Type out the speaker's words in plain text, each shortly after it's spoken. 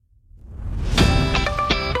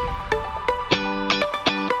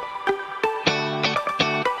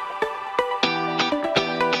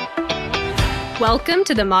Welcome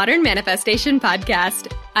to the Modern Manifestation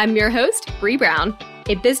Podcast. I'm your host, Bree Brown,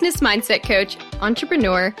 a business mindset coach,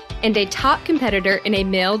 entrepreneur, and a top competitor in a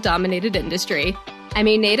male-dominated industry. I'm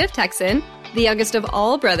a native Texan, the youngest of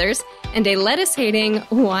all brothers, and a lettuce-hating,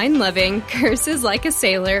 wine-loving,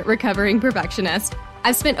 curses-like-a-sailor recovering perfectionist.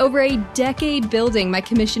 I've spent over a decade building my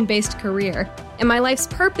commission-based career, and my life's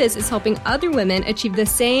purpose is helping other women achieve the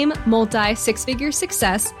same multi-six-figure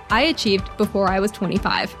success I achieved before I was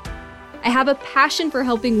 25. I have a passion for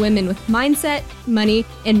helping women with mindset, money,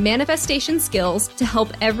 and manifestation skills to help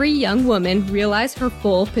every young woman realize her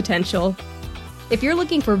full potential. If you're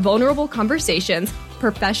looking for vulnerable conversations,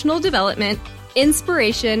 professional development,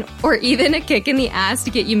 inspiration, or even a kick in the ass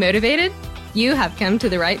to get you motivated, you have come to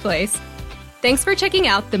the right place. Thanks for checking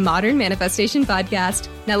out the Modern Manifestation Podcast.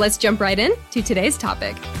 Now let's jump right in to today's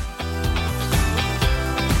topic.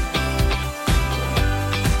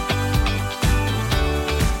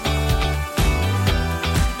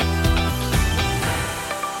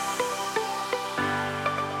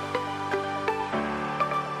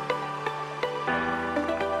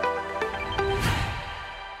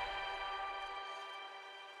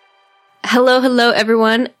 Hello,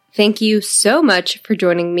 everyone. Thank you so much for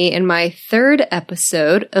joining me in my third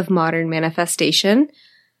episode of Modern Manifestation.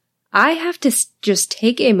 I have to just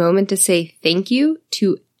take a moment to say thank you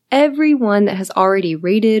to everyone that has already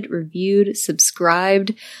rated, reviewed,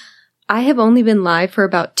 subscribed. I have only been live for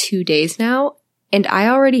about 2 days now, and I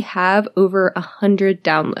already have over 100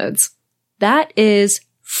 downloads. That is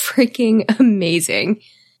freaking amazing.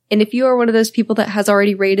 And if you are one of those people that has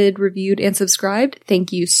already rated, reviewed, and subscribed,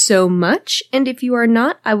 thank you so much. And if you are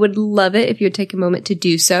not, I would love it if you would take a moment to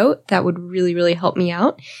do so. That would really, really help me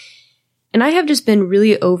out. And I have just been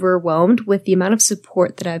really overwhelmed with the amount of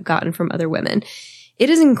support that I've gotten from other women. It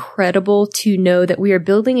is incredible to know that we are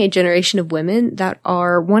building a generation of women that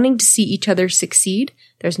are wanting to see each other succeed.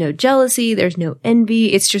 There's no jealousy, there's no envy.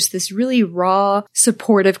 It's just this really raw,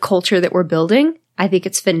 supportive culture that we're building. I think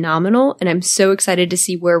it's phenomenal, and I'm so excited to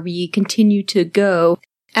see where we continue to go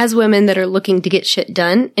as women that are looking to get shit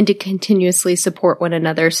done and to continuously support one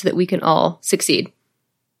another so that we can all succeed.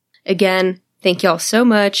 Again, thank y'all so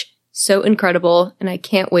much, so incredible, and I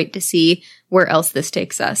can't wait to see where else this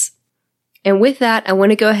takes us. And with that, I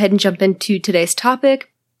want to go ahead and jump into today's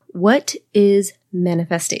topic. What is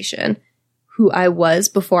manifestation? Who I was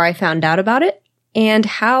before I found out about it, and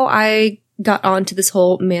how I got onto this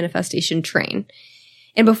whole manifestation train.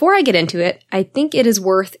 And before I get into it, I think it is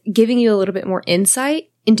worth giving you a little bit more insight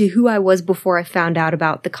into who I was before I found out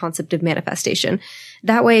about the concept of manifestation.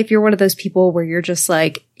 That way, if you're one of those people where you're just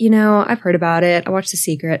like, I've heard about it, I watched The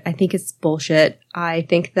Secret, I think it's bullshit, I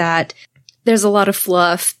think that there's a lot of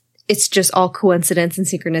fluff, it's just all coincidence and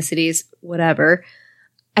synchronicities, whatever.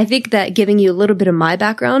 I think that giving you a little bit of my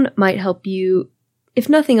background might help you, if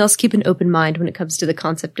nothing else, keep an open mind when it comes to the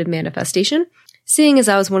concept of manifestation, seeing as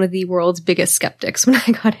I was one of the world's biggest skeptics when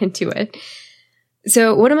I got into it.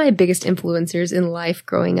 So one of my biggest influencers in life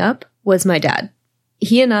growing up was my dad.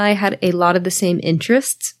 He and I had a lot of the same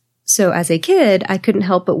interests. So as a kid, I couldn't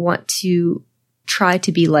help but want to try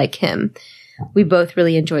to be like him. We both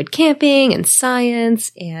really enjoyed camping and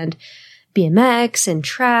science and BMX and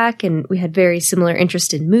track, and we had very similar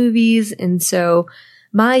interests in movies. And so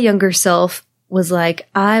my younger self was like,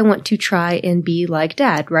 I want to try and be like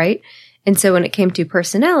dad, right? And so when it came to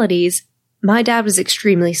personalities, my dad was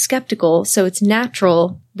extremely skeptical, so it's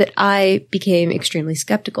natural that I became extremely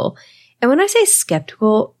skeptical. And when I say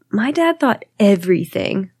skeptical, my dad thought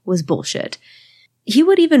everything was bullshit. He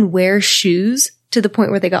would even wear shoes to the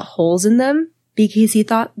point where they got holes in them because he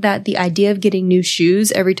thought that the idea of getting new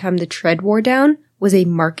shoes every time the tread wore down was a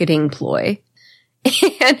marketing ploy.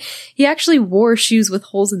 And he actually wore shoes with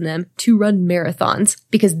holes in them to run marathons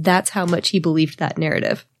because that's how much he believed that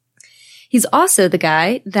narrative. He's also the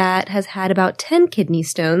guy that has had about 10 kidney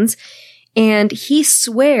stones, and he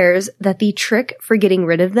swears that the trick for getting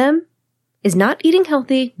rid of them is not eating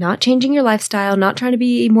healthy, not changing your lifestyle, not trying to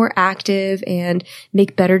be more active and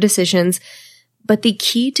make better decisions, but the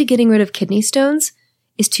key to getting rid of kidney stones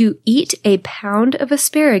is to eat a pound of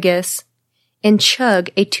asparagus and chug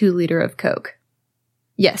a 2-liter of Coke.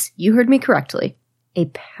 Yes, you heard me correctly. A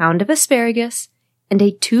pound of asparagus and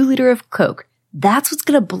a 2-liter of Coke. That's what's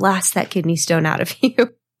going to blast that kidney stone out of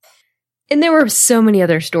you. And there were so many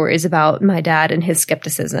other stories about my dad and his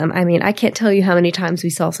skepticism. I mean, I can't tell you how many times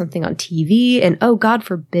we saw something on TV and, oh, God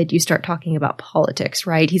forbid you start talking about politics,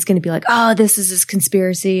 right? He's going to be like, oh, this is a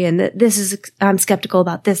conspiracy and this is, I'm skeptical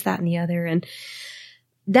about this, that, and the other. And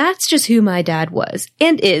That's just who my dad was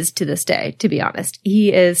and is to this day, to be honest.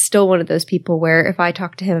 He is still one of those people where if I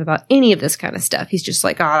talk to him about any of this kind of stuff, he's just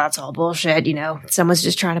like, oh, that's all bullshit. Someone's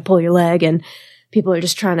just trying to pull your leg and people are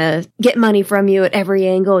just trying to get money from you at every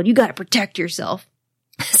angle and you got to protect yourself.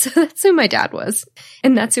 So that's who my dad was.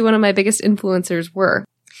 And that's who one of my biggest influencers were.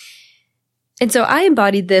 And so I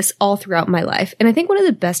embodied this all throughout my life. And I think one of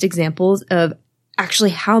the best examples of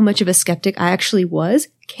actually how much of a skeptic I actually was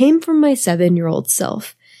came from my 7-year-old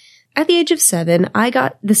self. At the age of 7, I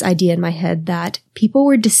got this idea in my head that people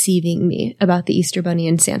were deceiving me about the Easter Bunny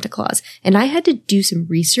and Santa Claus. And I had to do some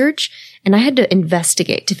research and I had to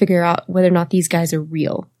investigate to figure out whether or not these guys are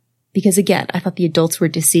real. Because again, I thought the adults were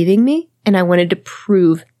deceiving me and I wanted to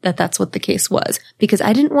prove that that's what the case was because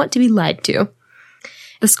I didn't want to be lied to.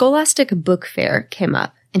 The Scholastic Book Fair came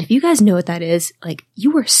up. And if you guys know what that is,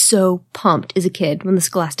 you were so pumped as a kid when the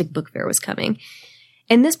Scholastic Book Fair was coming.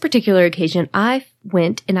 In this particular occasion, I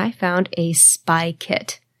went and I found a spy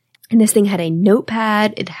kit. And this thing had a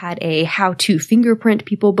notepad. It had a how-to fingerprint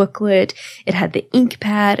people booklet. It had the ink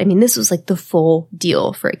pad. I mean, this was the full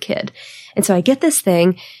deal for a kid. And so I get this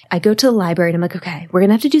thing. I go to the library and I'm like, okay, we're going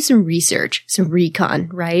to have to do some research, some recon,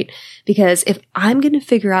 right? Because if I'm going to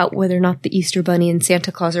figure out whether or not the Easter Bunny and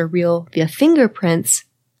Santa Claus are real via fingerprints,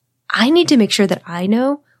 I need to make sure that I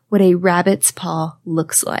know what a rabbit's paw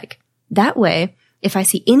looks like. That way, if I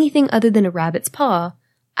see anything other than a rabbit's paw,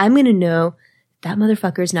 I'm going to know that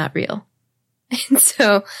motherfucker's not real. And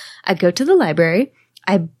so I go to the library,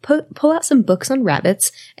 I pull out some books on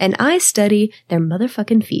rabbits, and I study their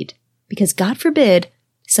motherfucking feet. Because God forbid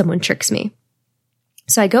someone tricks me.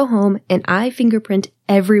 So I go home and I fingerprint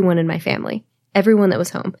everyone in my family, everyone that was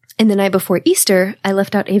home. And the night before Easter, I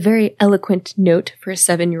left out a very eloquent note for a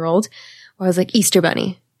 7-year-old where I was like, Easter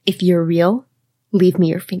Bunny, if you're real, leave me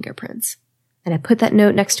your fingerprints. And I put that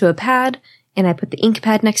note next to a pad and I put the ink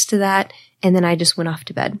pad next to that. And then I just went off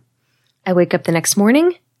to bed. I wake up the next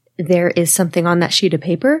morning. There is something on that sheet of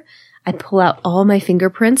paper. I pull out all my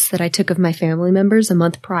fingerprints that I took of my family members a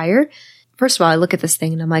month prior. First of all, I look at this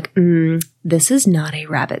thing and I'm like, this is not a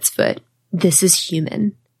rabbit's foot. This is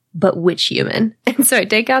human. But which human? And so I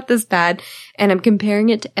take out this pad and I'm comparing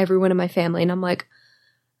it to everyone in my family. And I'm like,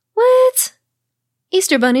 what?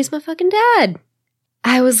 Easter Bunny's my fucking dad.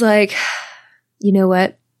 I was like, you know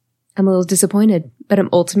what? I'm a little disappointed, but I'm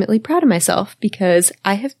ultimately proud of myself because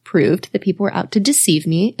I have proved that people were out to deceive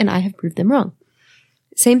me and I have proved them wrong.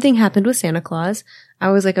 Same thing happened with Santa Claus.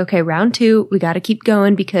 I was like, okay, round 2, we got to keep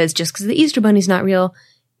going because just because the Easter Bunny's not real,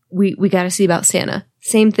 we got to see about Santa.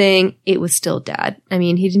 Same thing. It was still dad. I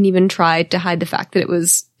mean, he didn't even try to hide the fact that it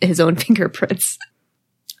was his own fingerprints.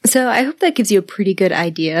 So I hope that gives you a pretty good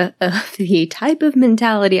idea of the type of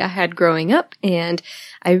mentality I had growing up. And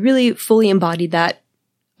I really fully embodied that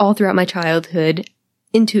all throughout my childhood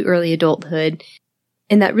into early adulthood.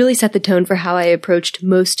 And that really set the tone for how I approached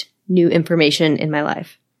most new information in my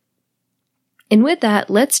life. And with that,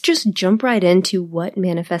 let's just jump right into what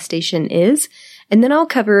manifestation is, and then I'll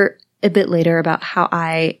cover a bit later about how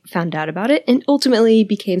I found out about it and ultimately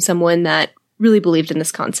became someone that really believed in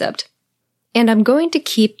this concept. And I'm going to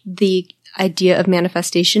keep the idea of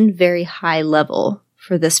manifestation very high level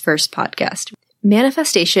for this first podcast.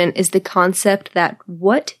 Manifestation is the concept that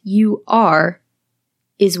what you are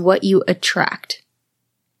is what you attract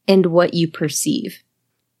and what you perceive.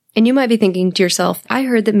 And you might be thinking to yourself, I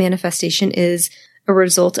heard that manifestation is a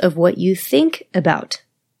result of what you think about.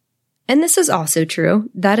 And this is also true.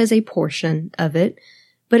 That is a portion of it,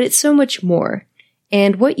 but it's so much more.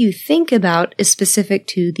 And what you think about is specific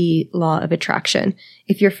to the law of attraction.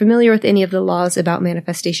 If you're familiar with any of the laws about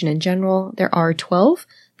manifestation in general, there are 12.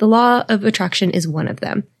 The law of attraction is one of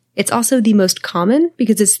them. It's also the most common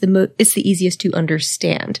because it's the easiest to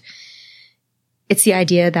understand. It's the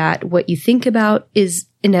idea that what you think about is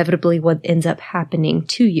inevitably what ends up happening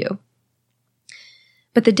to you.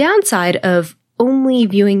 But the downside of only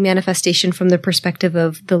viewing manifestation from the perspective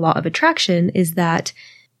of the law of attraction is that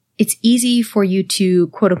it's easy for you to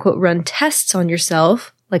quote unquote run tests on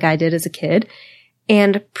yourself, like I did as a kid,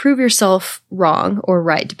 and prove yourself wrong or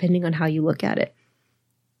right, depending on how you look at it.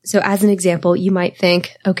 So as an example, you might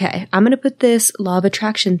think, okay, I'm going to put this law of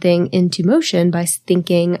attraction thing into motion by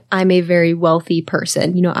thinking I'm a very wealthy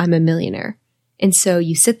person. I'm a millionaire. And so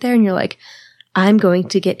you sit there and you're like, I'm going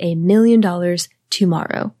to get $1 million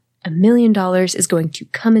tomorrow. $1 million is going to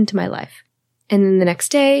come into my life. And then the next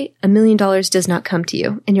day, $1 million does not come to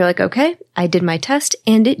you. And you're like, okay, I did my test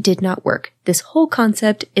and it did not work. This whole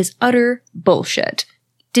concept is utter bullshit.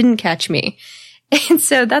 Didn't catch me. And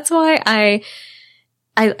so that's why I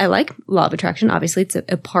like law of attraction. Obviously, it's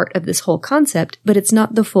a part of this whole concept, but it's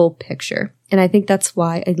not the full picture. And I think that's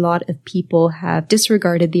why a lot of people have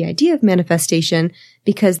disregarded the idea of manifestation,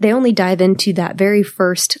 because they only dive into that very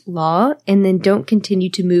first law and then don't continue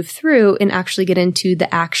to move through and actually get into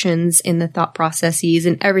the actions and the thought processes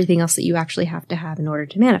and everything else that you actually have to have in order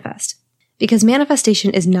to manifest. Because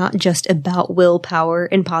manifestation is not just about willpower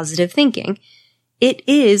and positive thinking. It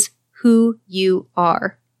is who you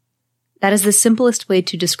are. That is the simplest way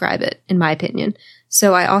to describe it, in my opinion.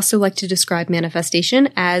 So I also like to describe manifestation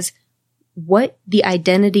as what the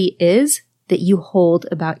identity is that you hold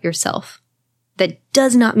about yourself. That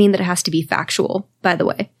does not mean that it has to be factual, by the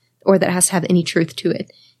way, or that it has to have any truth to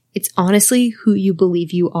it. It's honestly who you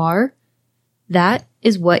believe you are. That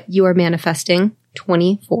is what you are manifesting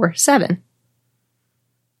 24/7.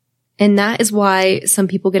 And that is why some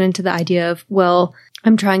people get into the idea of, well,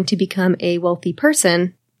 I'm trying to become a wealthy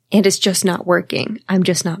person and it's just not working. I'm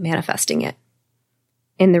just not manifesting it.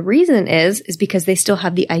 And the reason is because they still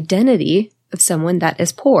have the identity of someone that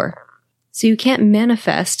is poor. So you can't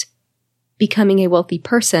manifest becoming a wealthy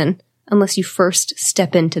person unless you first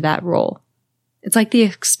step into that role. It's like the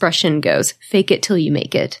expression goes, fake it till you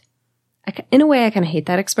make it. In a way, I kind of hate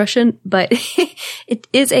that expression, but it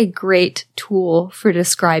is a great tool for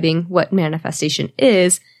describing what manifestation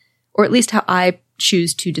is, or at least how I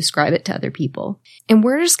choose to describe it to other people. And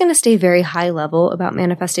we're just going to stay very high level about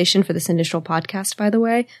manifestation for this initial podcast, by the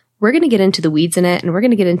way. We're going to get into the weeds in it, and we're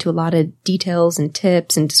going to get into a lot of details and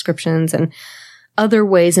tips and descriptions and other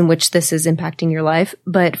ways in which this is impacting your life.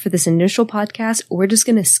 But for this initial podcast, we're just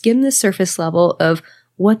going to skim the surface level of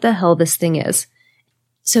what the hell this thing is.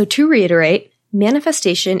 So to reiterate,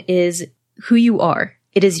 manifestation is who you are.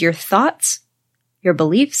 It is your thoughts, your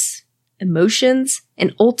beliefs, emotions,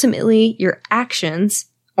 and ultimately your actions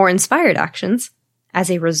or inspired actions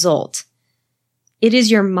as a result. It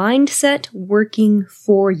is your mindset working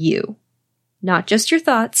for you, not just your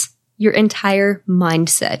thoughts, your entire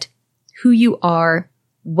mindset, who you are,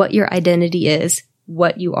 what your identity is,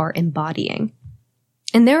 what you are embodying.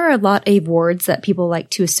 And there are a lot of words that people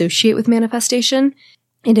like to associate with manifestation.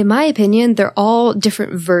 And in my opinion, they're all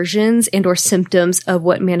different versions and or symptoms of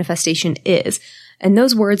what manifestation is. And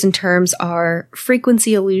those words and terms are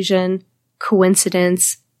frequency illusion,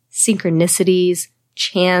 coincidence, synchronicities,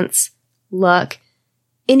 chance, luck,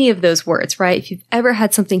 any of those words, right? If you've ever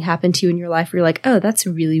had something happen to you in your life where you're like, oh, that's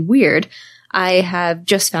really weird. I have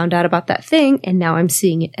just found out about that thing and now I'm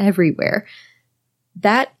seeing it everywhere.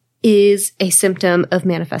 That is a symptom of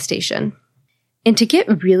manifestation. And to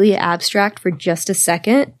get really abstract for just a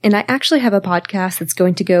second, and I actually have a podcast that's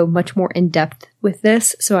going to go much more in depth with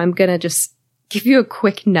this, so I'm going to just give you a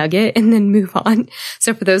quick nugget and then move on.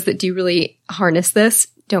 So for those that do really harness this,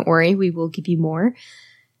 don't worry, we will give you more.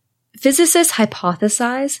 Physicists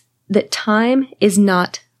hypothesize that time is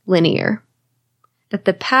not linear, that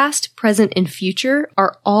the past, present, and future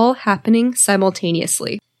are all happening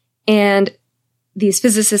simultaneously. And these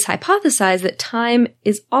physicists hypothesize that time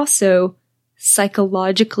is also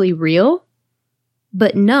psychologically real,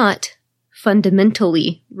 but not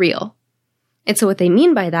fundamentally real. And so what they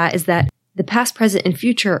mean by that is that the past, present, and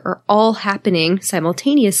future are all happening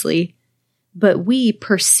simultaneously, but we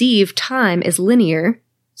perceive time as linear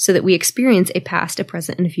so that we experience a past, a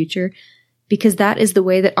present, and a future because that is the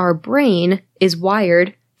way that our brain is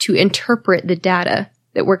wired to interpret the data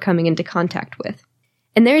that we're coming into contact with.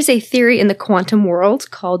 And there's a theory in the quantum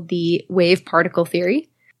world called the wave particle theory.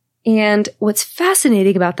 And what's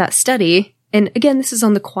fascinating about that study, and again, this is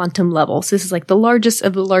on the quantum level. So this is like the largest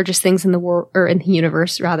of the largest things in the world, or in the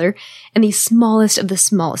universe rather, and the smallest of the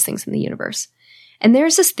smallest things in the universe. And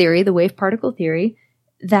there's this theory, the wave particle theory,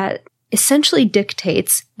 that essentially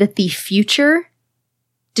dictates that the future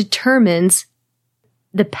determines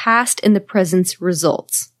the past and the present's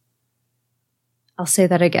results. I'll say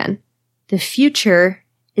that again. The future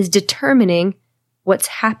is determining what's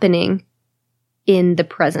happening in the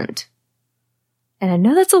present. And I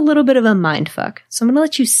know that's a little bit of a mindfuck, so I'm going to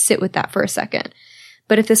let you sit with that for a second.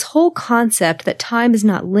 But if this whole concept that time is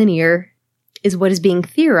not linear is what is being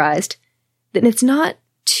theorized, then it's not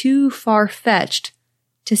too far-fetched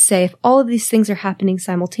to say if all of these things are happening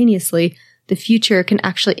simultaneously, the future can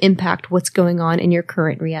actually impact what's going on in your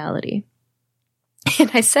current reality.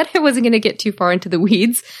 And I said I wasn't going to get too far into the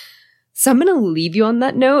weeds, so I'm going to leave you on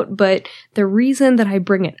that note, but the reason that I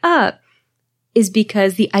bring it up is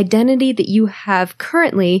because the identity that you have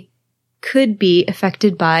currently could be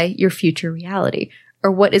affected by your future reality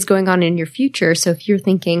or what is going on in your future. So if you're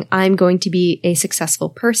thinking, I'm going to be a successful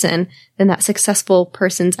person, then that successful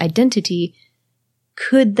person's identity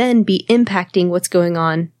could then be impacting what's going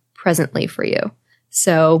on presently for you.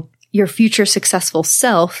 So your future successful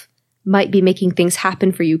self might be making things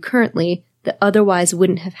happen for you currently that otherwise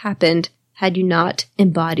wouldn't have happened had you not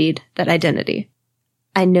embodied that identity.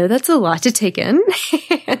 I know that's a lot to take in,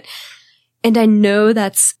 and I know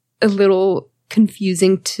that's a little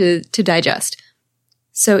confusing to digest.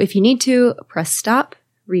 So if you need to, press stop,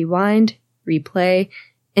 rewind, replay,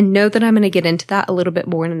 and know that I'm going to get into that a little bit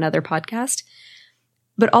more in another podcast.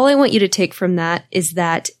 But all I want you to take from that is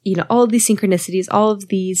that, all of these synchronicities, all of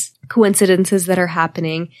these coincidences that are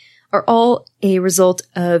happening are all a result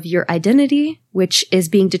of your identity, which is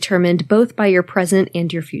being determined both by your present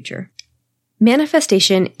and your future.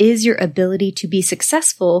 Manifestation is your ability to be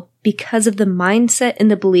successful because of the mindset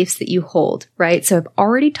and the beliefs that you hold, right? So I've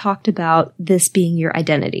already talked about this being your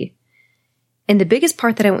identity. And the biggest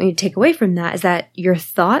part that I want you to take away from that is that your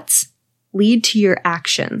thoughts lead to your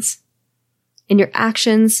actions, and your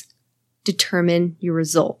actions determine your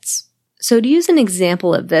results. So to use an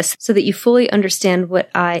example of this so that you fully understand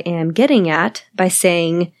what I am getting at by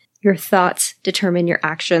saying your thoughts determine your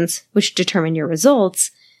actions, which determine your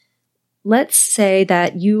results, let's say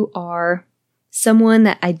that you are someone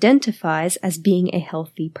that identifies as being a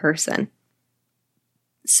healthy person.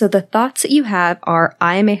 So the thoughts that you have are,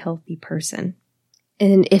 I am a healthy person.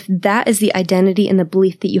 And if that is the identity and the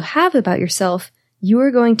belief that you have about yourself, you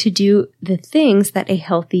are going to do the things that a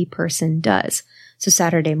healthy person does. So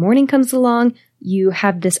Saturday morning comes along, you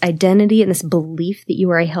have this identity and this belief that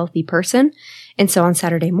you are a healthy person. And so on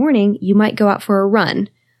Saturday morning, you might go out for a run,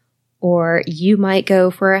 or you might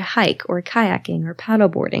go for a hike or kayaking or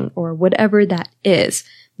paddleboarding or whatever that is.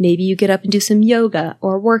 Maybe you get up and do some yoga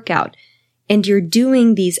or workout. And you're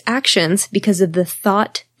doing these actions because of the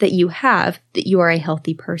thought that you have that you are a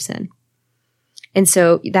healthy person. And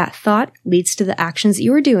so that thought leads to the actions that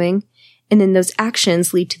you are doing, and then those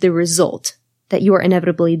actions lead to the result that you are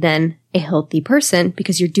inevitably then a healthy person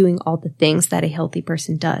because you're doing all the things that a healthy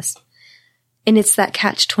person does. And it's that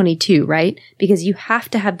catch-22, right? Because you have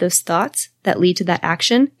to have those thoughts that lead to that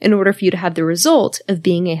action in order for you to have the result of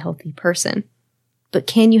being a healthy person. But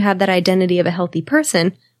can you have that identity of a healthy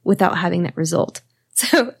person without having that result?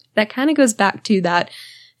 So that kind of goes back to that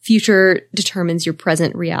future determines your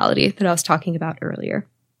present reality that I was talking about earlier.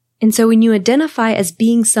 And so when you identify as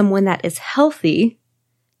being someone that is healthy,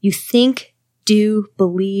 you think, do,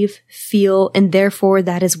 believe, feel, and therefore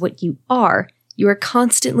that is what you are. You are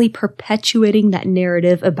constantly perpetuating that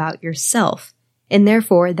narrative about yourself, and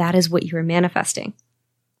therefore that is what you are manifesting.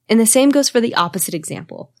 And the same goes for the opposite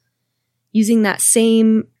example. Using that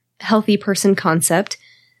same healthy person concept,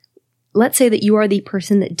 let's say that you are the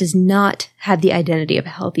person that does not have the identity of a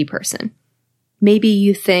healthy person. Maybe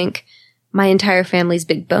you think, my entire family's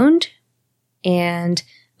big boned, and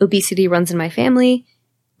obesity runs in my family.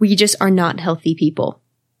 We just are not healthy people.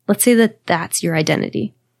 Let's say that that's your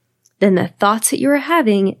identity. Then the thoughts that you are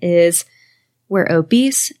having is, we're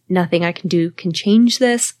obese, nothing I can do can change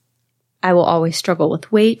this. I will always struggle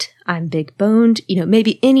with weight. I'm big boned,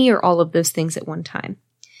 maybe any or all of those things at one time.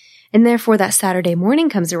 And therefore that Saturday morning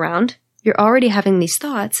comes around, you're already having these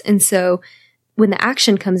thoughts. And so when the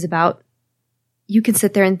action comes about, you can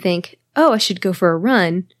sit there and think, oh, I should go for a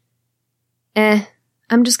run.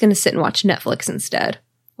 I'm just going to sit and watch Netflix instead.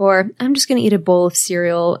 Or I'm just going to eat a bowl of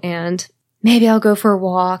cereal and maybe I'll go for a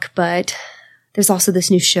walk, but there's also this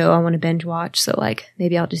new show I want to binge watch. So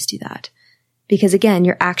maybe I'll just do that. Because again,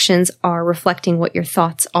 your actions are reflecting what your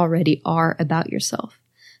thoughts already are about yourself.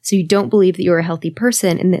 So you don't believe that you're a healthy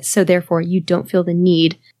person, and so therefore you don't feel the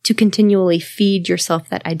need to continually feed yourself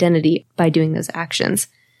that identity by doing those actions.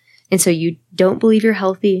 And so you don't believe you're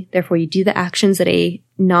healthy, therefore you do the actions that a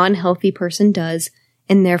non-healthy person does,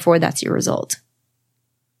 and therefore that's your result.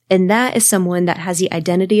 And that is someone that has the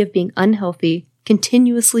identity of being unhealthy,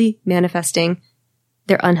 continuously manifesting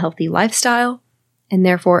their unhealthy lifestyle, and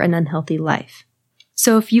therefore an unhealthy life.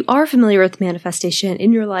 So if you are familiar with manifestation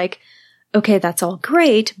and you're like, okay, that's all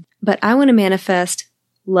great, but I want to manifest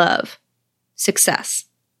love, success,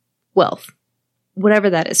 wealth, whatever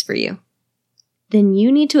that is for you, then you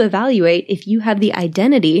need to evaluate if you have the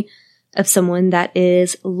identity of someone that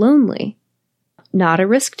is lonely, not a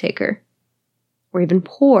risk taker, or even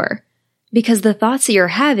poor, because the thoughts that you're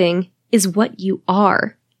having is what you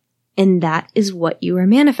are, and that is what you are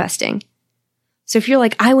manifesting. So if you're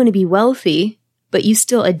like, I want to be wealthy, but you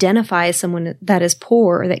still identify as someone that is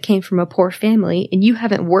poor or that came from a poor family, and you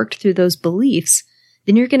haven't worked through those beliefs,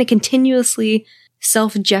 then you're going to continuously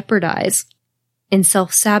self-jeopardize and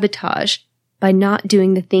self-sabotage by not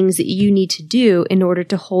doing the things that you need to do in order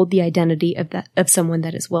to hold the identity of someone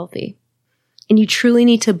that is wealthy. And you truly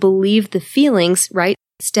need to believe the feelings, right?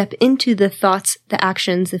 Step into the thoughts, the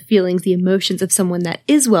actions, the feelings, the emotions of someone that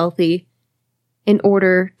is wealthy in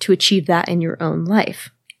order to achieve that in your own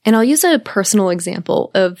life. And I'll use a personal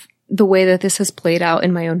example of the way that this has played out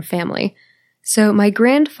in my own family. So my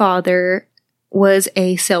grandfather was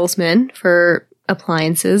a salesman for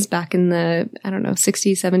appliances back in the,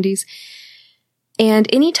 60s, 70s. And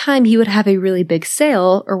anytime he would have a really big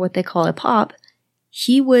sale, or what they call a pop,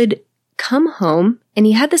 he would come home and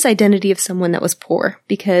he had this identity of someone that was poor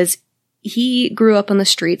because he grew up on the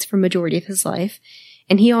streets for majority of his life.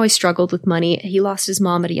 And he always struggled with money. He lost his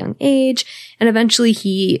mom at a young age, and eventually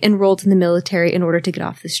he enrolled in the military in order to get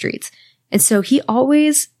off the streets. And so he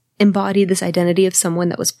always embodied this identity of someone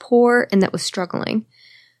that was poor and that was struggling.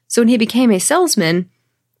 So when he became a salesman,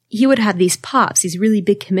 he would have these pops, these really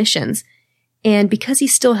big commissions. And because he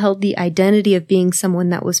still held the identity of being someone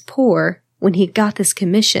that was poor, when he got this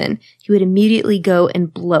commission, he would immediately go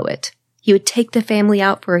and blow it. He would take the family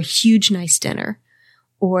out for a huge, nice dinner.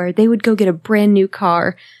 Or they would go get a brand new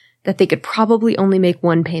car that they could probably only make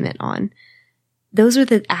one payment on. Those were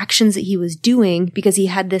the actions that he was doing because he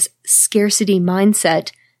had this scarcity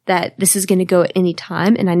mindset that this is going to go at any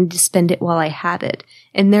time and I need to spend it while I have it.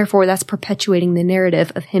 And therefore that's perpetuating the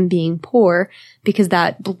narrative of him being poor because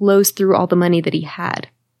that blows through all the money that he had.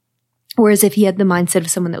 Whereas if he had the mindset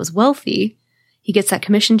of someone that was wealthy, he gets that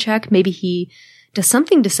commission check, maybe he does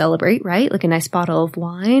something to celebrate, right? Like a nice bottle of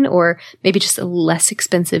wine or maybe just a less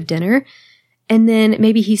expensive dinner. And then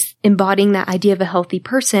maybe he's embodying that idea of a healthy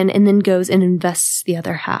person and then goes and invests the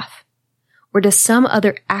other half. Or does some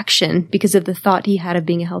other action because of the thought he had of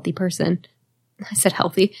being a healthy person. I said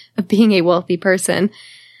healthy, of being a wealthy person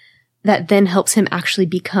that then helps him actually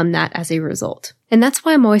become that as a result. And that's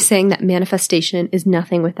why I'm always saying that manifestation is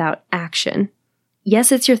nothing without action.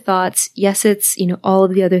 Yes, it's your thoughts. Yes, it's, all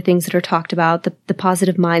of the other things that are talked about, the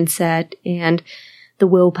positive mindset and the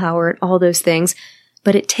willpower and all those things.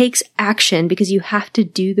 But it takes action because you have to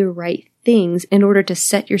do the right things in order to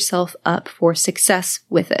set yourself up for success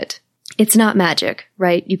with it. It's not magic,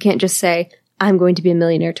 right? You can't just say, I'm going to be a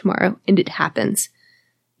millionaire tomorrow, and it happens.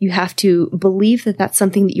 You have to believe that that's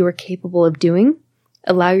something that you are capable of doing.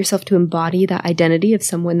 Allow yourself to embody that identity of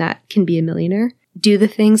someone that can be a millionaire. Do the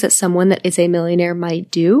things that someone that is a millionaire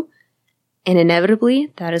might do, and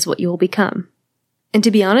inevitably, that is what you will become. And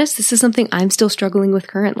to be honest, this is something I'm still struggling with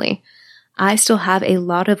currently. I still have a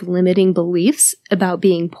lot of limiting beliefs about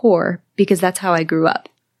being poor because that's how I grew up.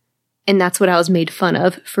 And that's what I was made fun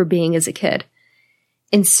of for being as a kid.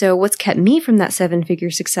 And so what's kept me from that 7-figure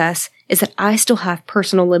success is that I still have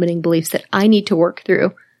personal limiting beliefs that I need to work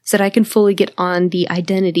through so that I can fully get on the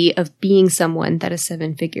identity of being someone that is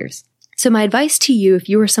 7 figures. So my advice to you, if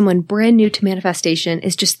you are someone brand new to manifestation,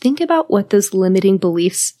 is just think about what those limiting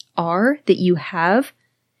beliefs are that you have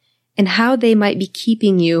and how they might be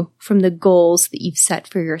keeping you from the goals that you've set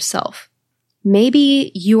for yourself.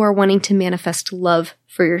 Maybe you are wanting to manifest love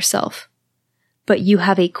for yourself, but you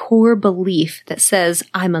have a core belief that says,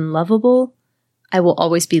 I'm unlovable, I will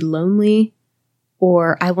always be lonely,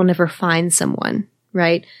 or I will never find someone,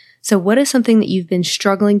 right? So what is something that you've been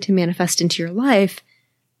struggling to manifest into your life?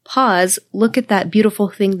 Pause, look at that beautiful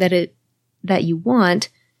thing that you want,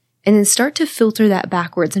 and then start to filter that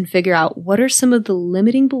backwards and figure out what are some of the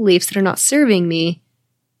limiting beliefs that are not serving me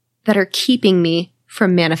that are keeping me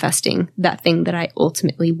from manifesting that thing that I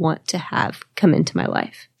ultimately want to have come into my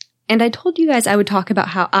life. And I told you guys I would talk about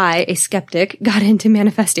how I, a skeptic, got into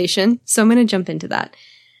manifestation, so I'm going to jump into that.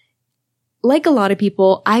 Like a lot of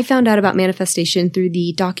people, I found out about manifestation through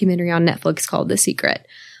the documentary on Netflix called The Secret.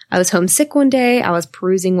 I was homesick one day, I was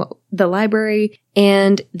perusing the library,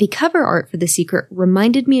 and the cover art for The Secret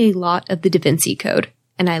reminded me a lot of the Da Vinci Code.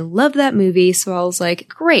 And I love that movie, so I was like,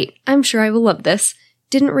 great, I'm sure I will love this.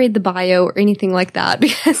 Didn't read the bio or anything like that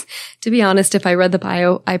because, to be honest, if I read the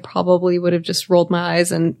bio, I probably would have just rolled my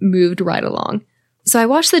eyes and moved right along. So I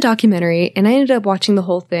watched the documentary and I ended up watching the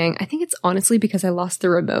whole thing. I think it's honestly because I lost the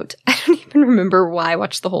remote. I don't even remember why I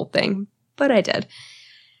watched the whole thing, but I did.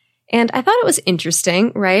 And I thought it was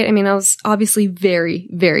interesting, right? I mean, I was obviously very,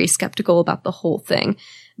 very skeptical about the whole thing,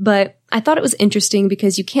 but I thought it was interesting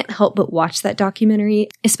because you can't help but watch that documentary,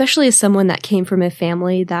 especially as someone that came from a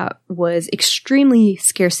family that was extremely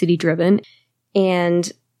scarcity driven and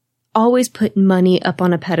always put money up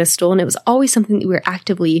on a pedestal. And it was always something that we were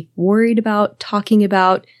actively worried about, talking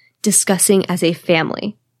about, discussing as a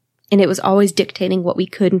family. And it was always dictating what we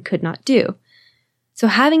could and could not do. So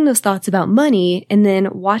having those thoughts about money and then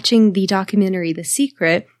watching the documentary The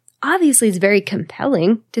Secret, obviously is very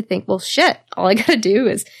compelling to think, well, shit, all I gotta do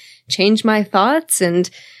is change my thoughts and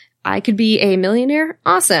I could be a millionaire.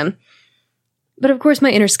 Awesome. But of course, my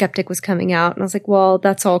inner skeptic was coming out and I was like, well,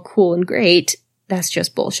 that's all cool and great. That's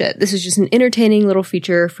just bullshit. This is just an entertaining little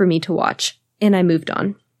feature for me to watch. And I moved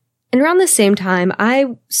on. And around the same time, I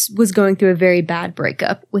was going through a very bad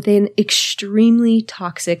breakup with an extremely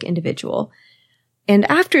toxic individual. And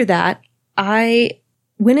after that, I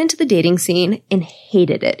went into the dating scene and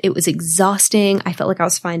hated it. It was exhausting. I felt like I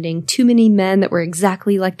was finding too many men that were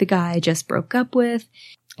exactly like the guy I just broke up with.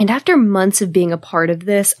 And after months of being a part of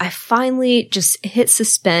this, I finally just hit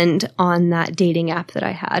suspend on that dating app that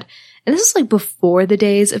I had. And this is like before the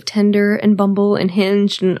days of Tinder and Bumble and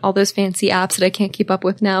Hinge and all those fancy apps that I can't keep up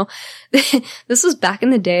with now. This was back in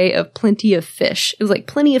the day of Plenty of Fish. It was like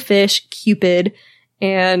Plenty of Fish, Cupid,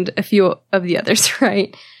 and a few of the others,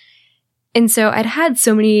 right? And so I'd had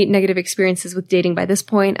so many negative experiences with dating by this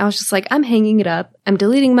point. I was just like, I'm hanging it up. I'm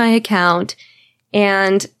deleting my account.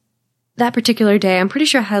 And that particular day, I'm pretty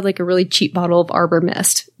sure I had like a really cheap bottle of Arbor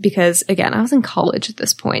Mist because, again, I was in college at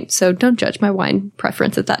this point, so don't judge my wine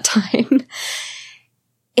preference at that time.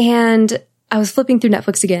 And I was flipping through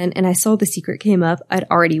Netflix again, and I saw The Secret came up. I'd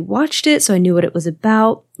already watched it, so I knew what it was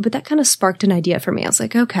about, but that kind of sparked an idea for me. I was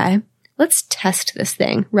like, okay, let's test this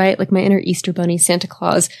thing, right? Like my inner Easter Bunny Santa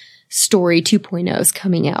Claus story 2.0 is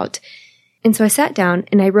coming out. And so I sat down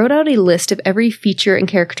and I wrote out a list of every feature and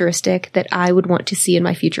characteristic that I would want to see in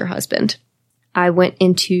my future husband. I went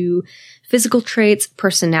into physical traits,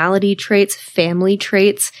 personality traits, family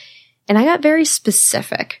traits, and I got very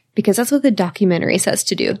specific because that's what the documentary says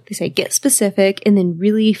to do. They say get specific and then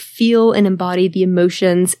really feel and embody the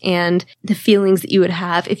emotions and the feelings that you would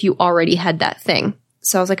have if you already had that thing.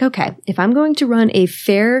 So I was like, okay, if I'm going to run a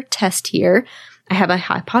fair test here, I have a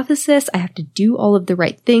hypothesis. I have to do all of the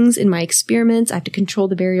right things in my experiments. I have to control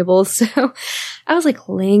the variables. So I was like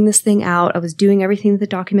laying this thing out. I was doing everything that the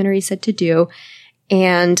documentary said to do.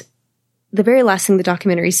 And the very last thing the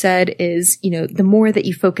documentary said is, the more that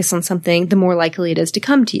you focus on something, the more likely it is to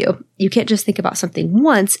come to you. You can't just think about something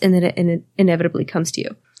once and then it inevitably comes to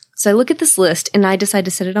you. So I look at this list and I decide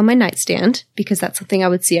to set it on my nightstand because that's something I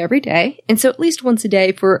would see every day. And so at least once a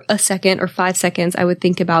day for a second or 5 seconds, I would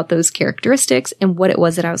think about those characteristics and what it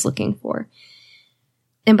was that I was looking for.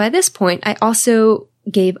 And by this point, I also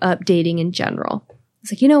gave up dating in general. I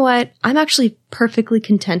was like, you know what? I'm actually perfectly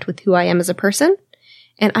content with who I am as a person,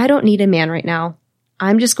 and I don't need a man right now.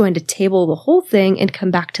 I'm just going to table the whole thing and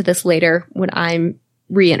come back to this later when I'm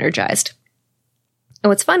re-energized. And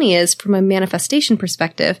what's funny is, from a manifestation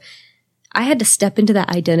perspective, I had to step into that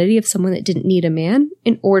identity of someone that didn't need a man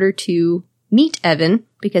in order to meet Evan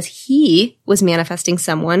because he was manifesting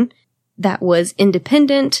someone that was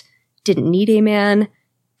independent, didn't need a man,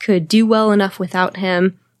 could do well enough without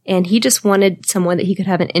him, and he just wanted someone that he could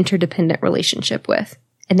have an interdependent relationship with.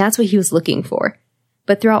 And that's what he was looking for.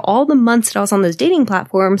 But throughout all the months that I was on those dating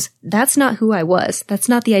platforms, that's not who I was. That's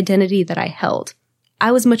not the identity that I held.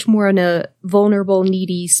 I was much more in a vulnerable,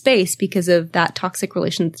 needy space because of that toxic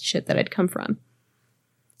relationship that I'd come from.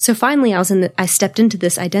 So finally, I stepped into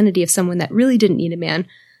this identity of someone that really didn't need a man,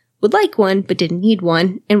 would like one, but didn't need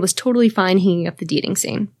one, and was totally fine hanging up the dating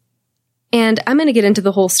scene. And I'm going to get into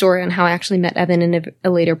the whole story on how I actually met Evan in a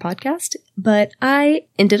later podcast, but I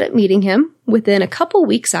ended up meeting him within a couple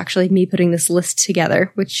weeks, actually, of me putting this list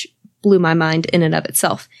together, which blew my mind in and of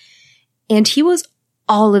itself. And he was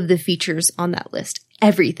all of the features on that list.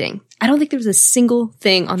 Everything. I don't think there was a single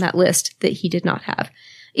thing on that list that he did not have,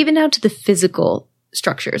 even down to the physical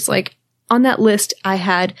structures. Like on that list, I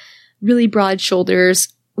had really broad shoulders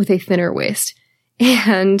with a thinner waist.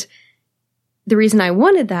 And the reason I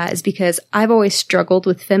wanted that is because I've always struggled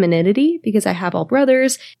with femininity because I have all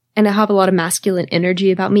brothers and I have a lot of masculine energy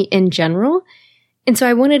about me in general. And so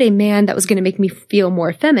I wanted a man that was going to make me feel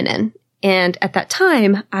more feminine. And at that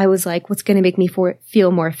time, I was like, what's going to make me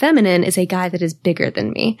feel more feminine is a guy that is bigger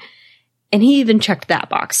than me. And he even checked that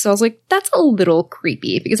box. So I was like, that's a little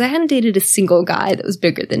creepy because I hadn't dated a single guy that was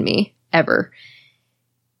bigger than me ever.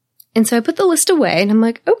 And so I put the list away and I'm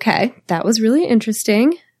like, okay, that was really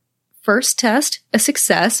interesting. First test, a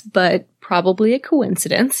success, but probably a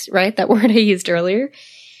coincidence, right? That word I used earlier.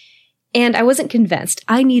 And I wasn't convinced.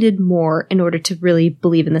 I needed more in order to really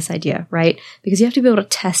believe in this idea, right? Because you have to be able to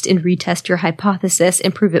test and retest your hypothesis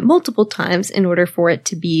and prove it multiple times in order for it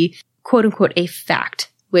to be, quote unquote, a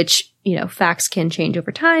fact, which, facts can change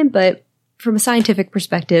over time. But from a scientific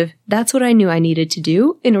perspective, that's what I knew I needed to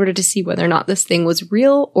do in order to see whether or not this thing was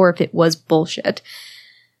real or if it was bullshit.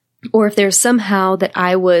 Or if there's somehow that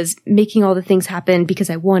I was making all the things happen because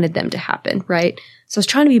I wanted them to happen, right? So I was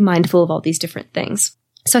trying to be mindful of all these different things.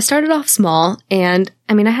 So I started off small and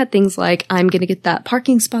I had things like I'm going to get that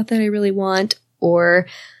parking spot that I really want, or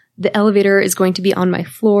the elevator is going to be on my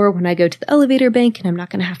floor when I go to the elevator bank and I'm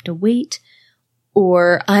not going to have to wait,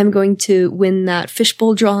 or I'm going to win that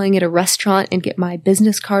fishbowl drawing at a restaurant and get my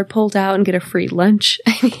business card pulled out and get a free lunch.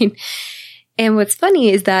 And what's funny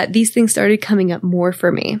is that these things started coming up more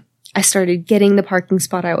for me. I started getting the parking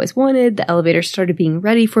spot I always wanted. The elevator started being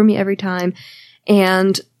ready for me every time.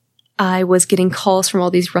 And I was getting calls from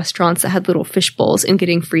all these restaurants that had little fish bowls and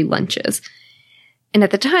getting free lunches. And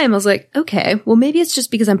at the time I was like, okay, well maybe it's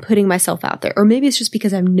just because I'm putting myself out there, or maybe it's just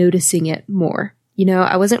because I'm noticing it more.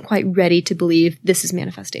 I wasn't quite ready to believe this is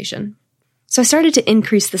manifestation. So I started to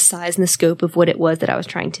increase the size and the scope of what it was that I was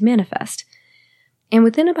trying to manifest. And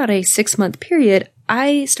within about a 6-month period,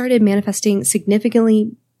 I started manifesting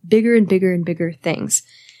significantly bigger and bigger and bigger things.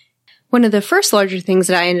 One of the first larger things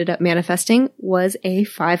that I ended up manifesting was a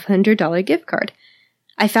 $500 gift card.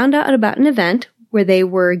 I found out about an event where they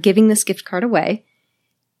were giving this gift card away,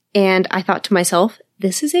 and I thought to myself,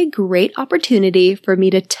 this is a great opportunity for me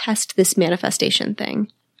to test this manifestation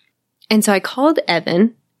thing. And so I called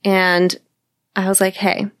Evan and I was like,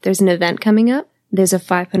 hey, there's an event coming up. There's a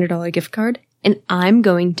 $500 gift card and I'm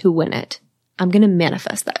going to win it. I'm going to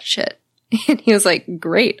manifest that shit. And he was like,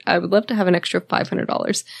 great. I would love to have an extra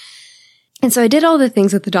 $500. And so I did all the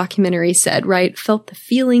things that the documentary said, right? Felt the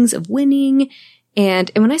feelings of winning. And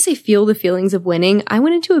when I say feel the feelings of winning, I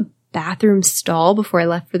went into a bathroom stall before I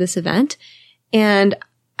left for this event. And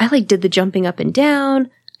I did the jumping up and down.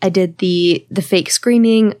 I did the fake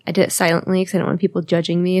screaming. I did it silently because I don't want people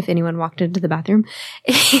judging me if anyone walked into the bathroom.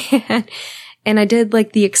 And I did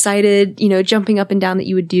the excited, jumping up and down that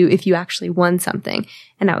you would do if you actually won something.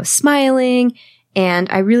 And I was smiling and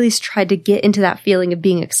I really tried to get into that feeling of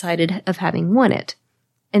being excited of having won it.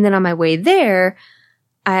 And then on my way there,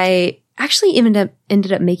 I actually ended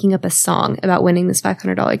up making up a song about winning this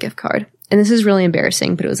 $500 gift card. And this is really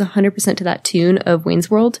embarrassing, but it was 100% to that tune of Wayne's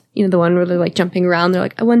World. The one where they're jumping around. They're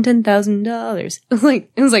like, I won $10,000.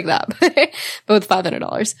 It was like that, but with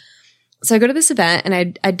 $500. So I go to this event and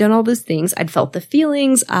I'd done all those things. I'd felt the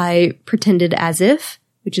feelings. I pretended as if,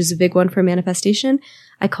 which is a big one for manifestation.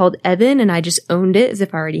 I called Evan and I just owned it as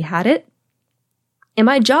if I already had it. And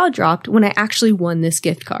my jaw dropped when I actually won this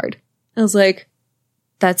gift card. I was like,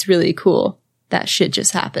 that's really cool. That shit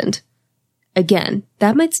just happened. Again,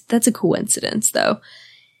 that's a coincidence though.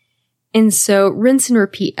 And so rinse and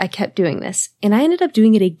repeat, I kept doing this. And I ended up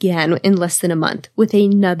doing it again in less than a month with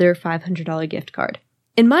another $500 gift card.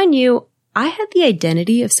 And mind you, I had the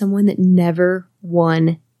identity of someone that never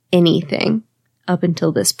won anything up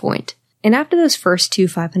until this point. And after those first two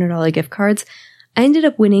 $500 gift cards, I ended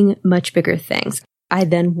up winning much bigger things. I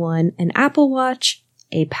then won an Apple Watch,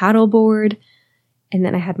 a paddleboard, and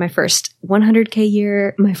then I had my first 100K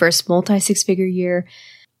year, my first multi-six-figure year.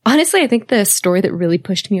 Honestly, I think the story that really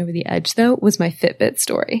pushed me over the edge, though, was my Fitbit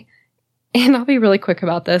story. And I'll be really quick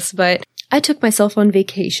about this, but I took myself on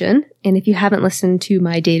vacation. And if you haven't listened to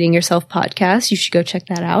my Dating Yourself podcast, you should go check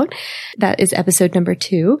that out. That is episode number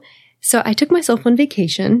 2. So I took myself on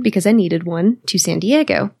vacation because I needed one to San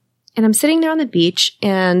Diego. And I'm sitting there on the beach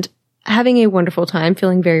and having a wonderful time,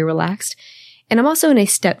 feeling very relaxed. And I'm also in a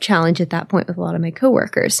step challenge at that point with a lot of my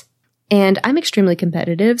coworkers. And I'm extremely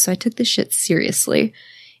competitive, so I took this shit seriously.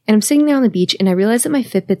 And I'm sitting there on the beach and I realize that my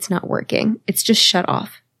Fitbit's not working. It's just shut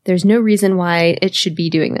off. There's no reason why it should be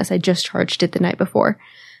doing this. I just charged it the night before.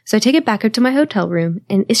 So I take it back up to my hotel room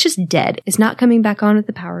and it's just dead. It's not coming back on with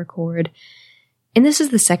the power cord. And this is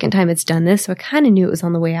the second time it's done this, so I kind of knew it was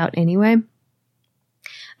on the way out anyway.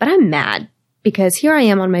 But I'm mad because here I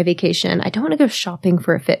am on my vacation. I don't want to go shopping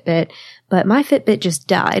for a Fitbit, but my Fitbit just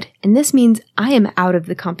died. And this means I am out of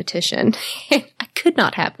the competition. I could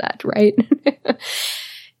not have that, right?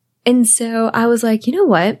 And so I was like, you know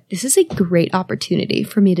what? This is a great opportunity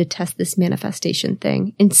for me to test this manifestation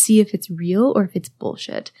thing and see if it's real or if it's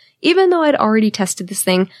bullshit. Even though I'd already tested this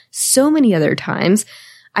thing so many other times,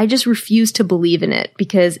 I just refused to believe in it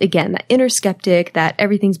because, again, that inner skeptic, that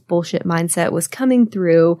everything's bullshit mindset was coming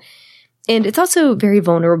through. And it's also very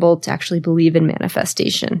vulnerable to actually believe in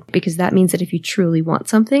manifestation because that means that if you truly want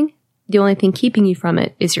something, the only thing keeping you from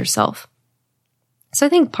it is yourself. So I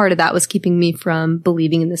think part of that was keeping me from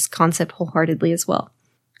believing in this concept wholeheartedly as well.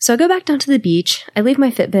 So I go back down to the beach. I leave my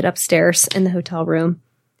Fitbit upstairs in the hotel room.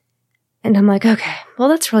 And I'm like, okay, well,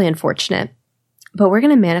 that's really unfortunate, but we're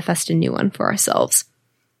going to manifest a new one for ourselves.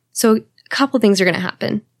 So a couple things are going to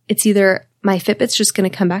happen. It's either my Fitbit's just going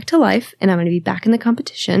to come back to life and I'm going to be back in the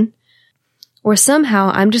competition, or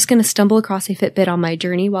somehow I'm just going to stumble across a Fitbit on my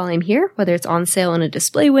journey while I'm here, whether it's on sale in a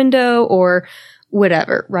display window or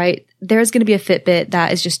whatever, right? There's going to be a Fitbit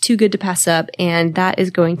that is just too good to pass up, and that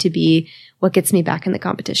is going to be what gets me back in the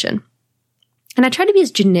competition. And I tried to be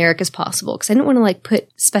as generic as possible because I didn't want to like put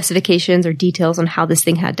specifications or details on how this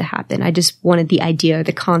thing had to happen. I just wanted the idea,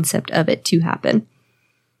 the concept of it to happen.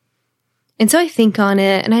 And so I think on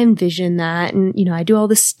it and I envision that. And, you know, I do all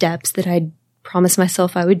the steps that I promised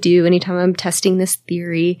myself I would do anytime I'm testing this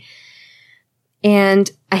theory. And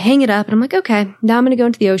I hang it up and I'm like, okay, now I'm going to go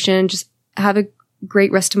into the ocean, just have a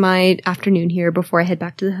great rest of my afternoon here before I head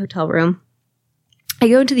back to the hotel room. I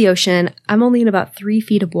go into the ocean. I'm only in about 3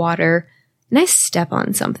 feet of water. And I step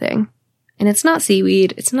on something. And it's not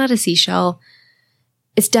seaweed. It's not a seashell.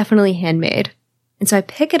 It's definitely handmade. And so I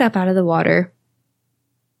pick it up out of the water.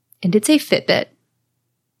 And it's a Fitbit.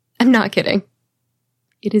 I'm not kidding.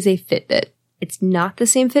 It is a Fitbit. It's not the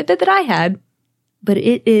same Fitbit that I had, but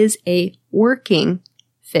it is a working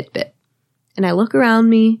Fitbit. And I look around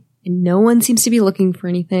me and no one seems to be looking for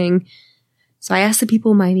anything. So I ask the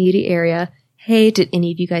people in my immediate area, hey, did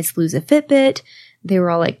any of you guys lose a Fitbit? They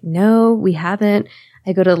were all like, no, we haven't.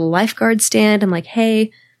 I go to the lifeguard stand. I'm like,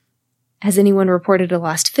 hey, has anyone reported a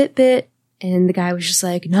lost Fitbit? And the guy was just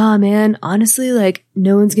like, nah, man, honestly, like,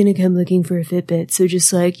 no one's going to come looking for a Fitbit. So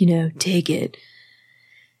just like, you know, take it.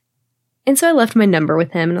 And so I left my number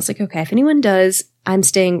with him and I was like, okay, if anyone does, I'm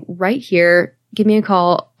staying right here. Give me a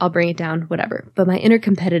call. I'll bring it down, whatever. But my inner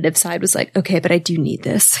competitive side was like, okay, but I do need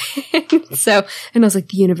this. And I was like,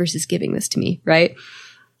 the universe is giving this to me, right?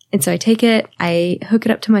 And so I take it, I hook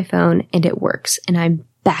it up to my phone and it works. And I'm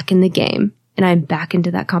back in the game and I'm back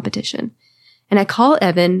into that competition. And I call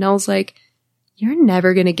Evan and I was like, you're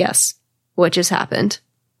never going to guess what just happened.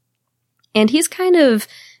 And he's kind of,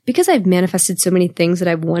 because I've manifested so many things that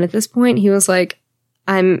I've won at this point, he was like,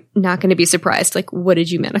 I'm not going to be surprised. Like, what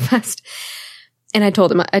did you manifest? And I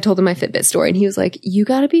told him my Fitbit story and he was like, you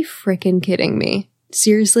gotta be freaking kidding me.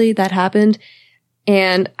 Seriously, that happened?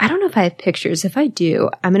 And I don't know if I have pictures. If I do,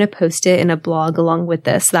 I'm going to post it in a blog along with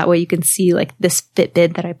this. That way you can see like this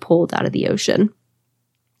Fitbit that I pulled out of the ocean.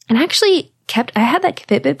 And I actually I had that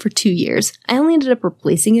Fitbit for 2 years. I only ended up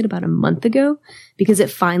replacing it about a month ago because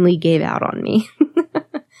it finally gave out on me.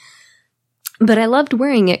 But I loved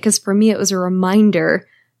wearing it because for me, it was a reminder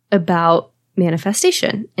about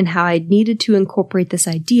manifestation and how I needed to incorporate this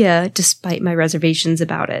idea despite my reservations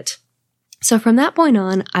about it. So from that point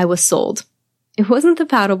on, I was sold. It wasn't the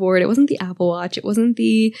paddleboard. It wasn't the Apple Watch. It wasn't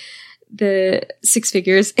the 6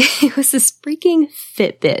 figures. It was this freaking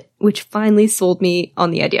Fitbit, which finally sold me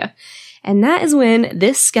on the idea. And that is when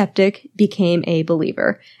this skeptic became a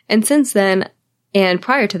believer. And since then, and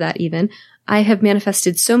prior to that even, I have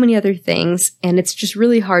manifested so many other things, and it's just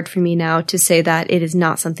really hard for me now to say that it is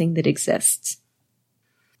not something that exists.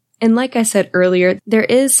 And like I said earlier, there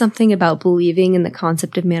is something about believing in the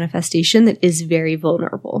concept of manifestation that is very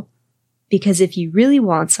vulnerable. Because if you really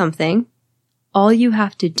want something, all you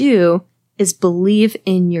have to do is believe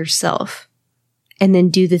in yourself and then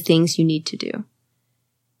do the things you need to do.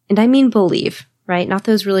 And I mean believe, right? Not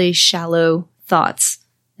those really shallow thoughts,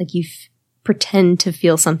 like you pretend to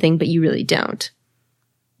feel something, but you really don't.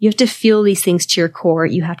 You have to feel these things to your core.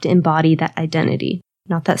 You have to embody that identity,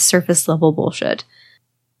 not that surface level bullshit.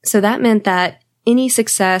 So that meant that any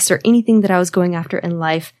success or anything that I was going after in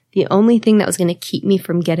life, the only thing that was going to keep me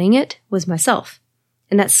from getting it was myself.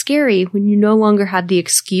 And that's scary when you no longer have the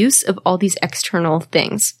excuse of all these external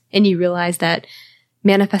things and you realize that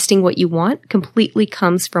manifesting what you want completely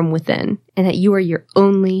comes from within and that you are your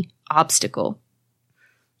only obstacle.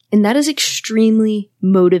 And that is extremely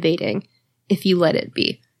motivating if you let it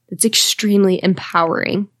be. It's extremely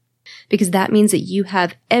empowering because that means that you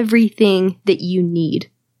have everything that you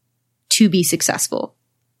need to be successful.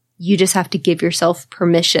 You just have to give yourself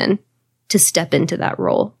permission to step into that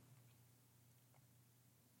role.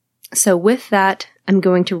 So with that, I'm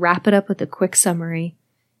going to wrap it up with a quick summary.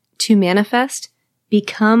 To manifest,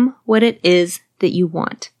 become what it is that you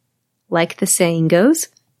want. Like the saying goes,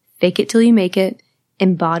 fake it till you make it.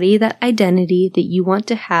 Embody that identity that you want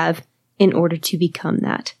to have in order to become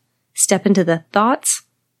that. Step into the thoughts,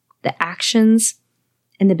 the actions,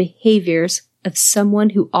 and the behaviors of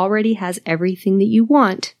someone who already has everything that you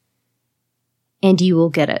want, and you will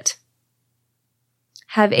get it.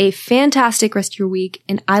 Have a fantastic rest of your week,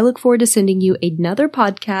 and I look forward to sending you another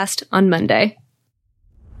podcast on Monday.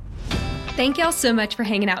 Thank y'all so much for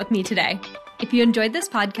hanging out with me today. If you enjoyed this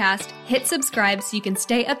podcast, hit subscribe so you can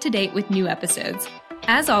stay up to date with new episodes.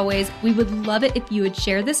 As always, we would love it if you would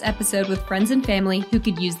share this episode with friends and family who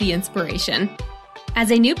could use the inspiration. As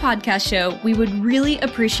a new podcast show, we would really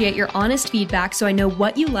appreciate your honest feedback so I know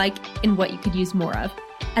what you like and what you could use more of.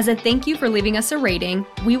 As a thank you for leaving us a rating,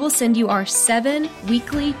 we will send you our 7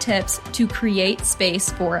 weekly tips to create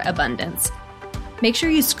space for abundance. Make sure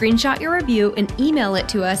you screenshot your review and email it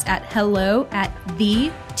to us at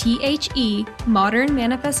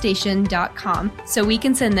hello@themodernmanifestation.com so we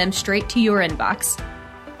can send them straight to your inbox.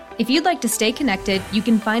 If you'd like to stay connected, you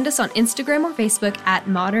can find us on Instagram or Facebook at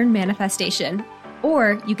Modern Manifestation,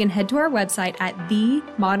 or you can head to our website at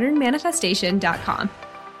themodernmanifestation.com.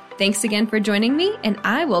 Thanks again for joining me, and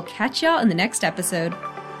I will catch y'all in the next episode.